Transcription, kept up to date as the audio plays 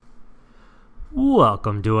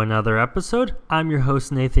Welcome to another episode. I'm your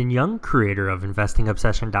host, Nathan Young, creator of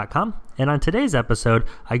InvestingObsession.com, and on today's episode,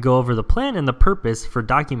 I go over the plan and the purpose for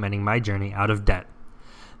documenting my journey out of debt.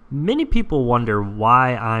 Many people wonder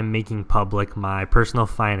why I'm making public my personal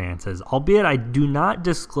finances, albeit I do not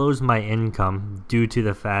disclose my income due to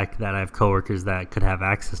the fact that I have coworkers that could have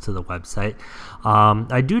access to the website.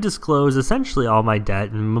 I do disclose essentially all my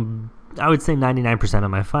debt and I would say 99%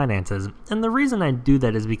 of my finances. And the reason I do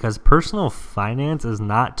that is because personal finance is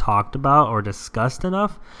not talked about or discussed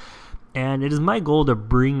enough. And it is my goal to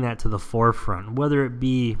bring that to the forefront, whether it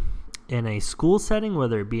be in a school setting,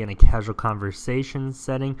 whether it be in a casual conversation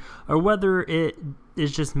setting, or whether it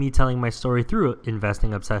is just me telling my story through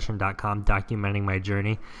investingobsession.com, documenting my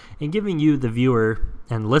journey, and giving you, the viewer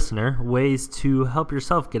and listener, ways to help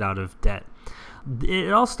yourself get out of debt.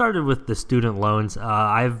 It all started with the student loans.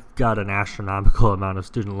 I've got an astronomical amount of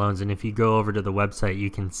student loans, and if you go over to the website, you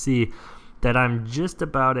can see that I'm just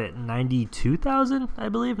about at 92,000, I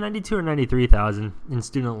believe, 92 or 93,000 in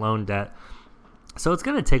student loan debt. So it's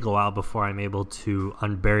going to take a while before I'm able to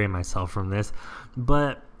unbury myself from this.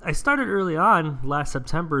 But I started early on last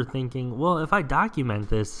September thinking, well, if I document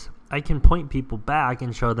this, I can point people back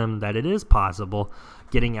and show them that it is possible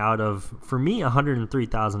getting out of, for me,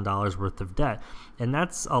 $103,000 worth of debt. And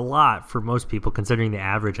that's a lot for most people, considering the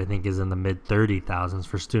average, I think, is in the mid 30,000s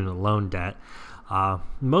for student loan debt.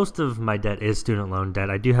 Most of my debt is student loan debt.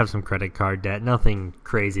 I do have some credit card debt, nothing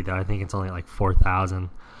crazy though. I think it's only like 4,000.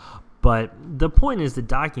 But the point is to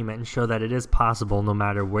document and show that it is possible no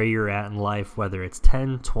matter where you're at in life, whether it's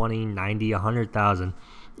 10, 20, 90, 100,000.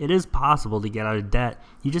 It is possible to get out of debt.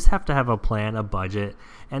 You just have to have a plan, a budget,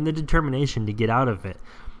 and the determination to get out of it.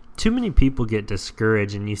 Too many people get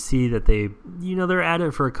discouraged, and you see that they're at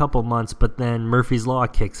it for a couple months, but then Murphy's Law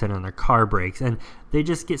kicks in and their car breaks, and they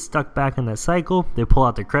just get stuck back in that cycle. They pull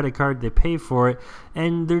out their credit card, they pay for it,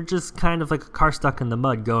 and they're just kind of like a car stuck in the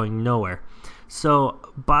mud going nowhere. So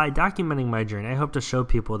by documenting my journey, I hope to show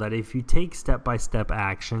people that if you take step-by-step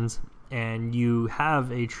actions and you have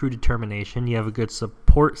a true determination, you have a good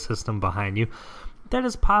support system behind you, that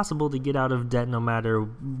it's possible to get out of debt no matter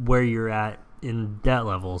where you're at in debt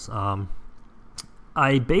levels.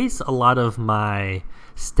 I base a lot of my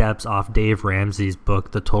steps off Dave Ramsey's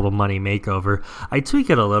book, The Total Money Makeover. I tweak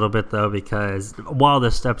it a little bit though, because while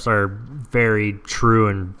the steps are very true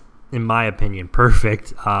and, in my opinion,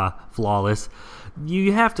 perfect, flawless,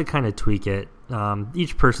 you have to kind of tweak it.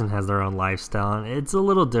 Each person has their own lifestyle, and it's a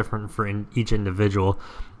little different for each individual.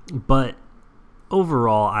 But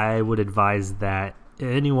overall, I would advise that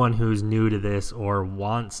anyone who's new to this or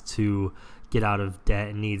wants to get out of debt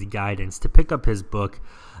and needs guidance to pick up his book.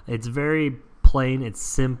 It's very plain, it's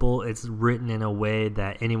simple, it's written in a way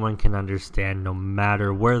that anyone can understand no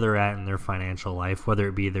matter where they're at in their financial life, whether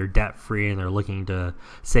it be they're debt-free and they're looking to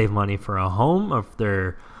save money for a home, or if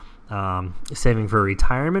they're saving for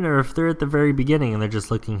retirement, or if they're at the very beginning and they're just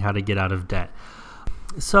looking how to get out of debt.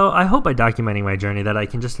 So I hope by documenting my journey that I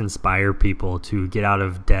can just inspire people to get out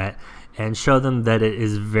of debt and show them that it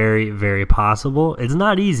is very, very possible. It's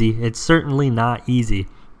not easy. It's certainly not easy,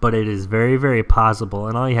 but it is very, very possible,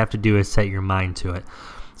 and all you have to do is set your mind to it.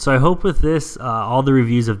 So I hope with this, all the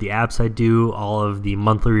reviews of the apps I do, all of the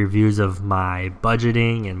monthly reviews of my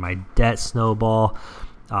budgeting and my debt snowball,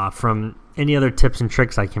 from any other tips and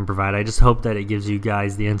tricks I can provide, I just hope that it gives you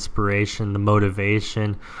guys the inspiration, the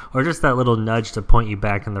motivation, or just that little nudge to point you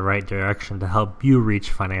back in the right direction to help you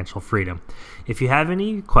reach financial freedom. If you have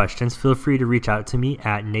any questions, feel free to reach out to me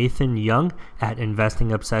at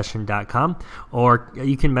nathanyoung@investingobsession.com, or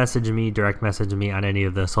you can direct message me on any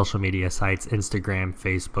of the social media sites, Instagram,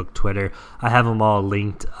 Facebook, Twitter. I have them all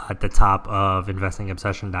linked at the top of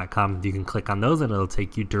investingobsession.com. You can click on those and it'll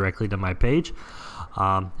take you directly to my page.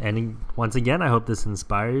 And once again, I hope this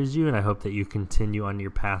inspires you, and I hope that you continue on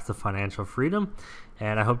your path to financial freedom.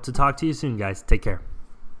 And I hope to talk to you soon, guys. Take care.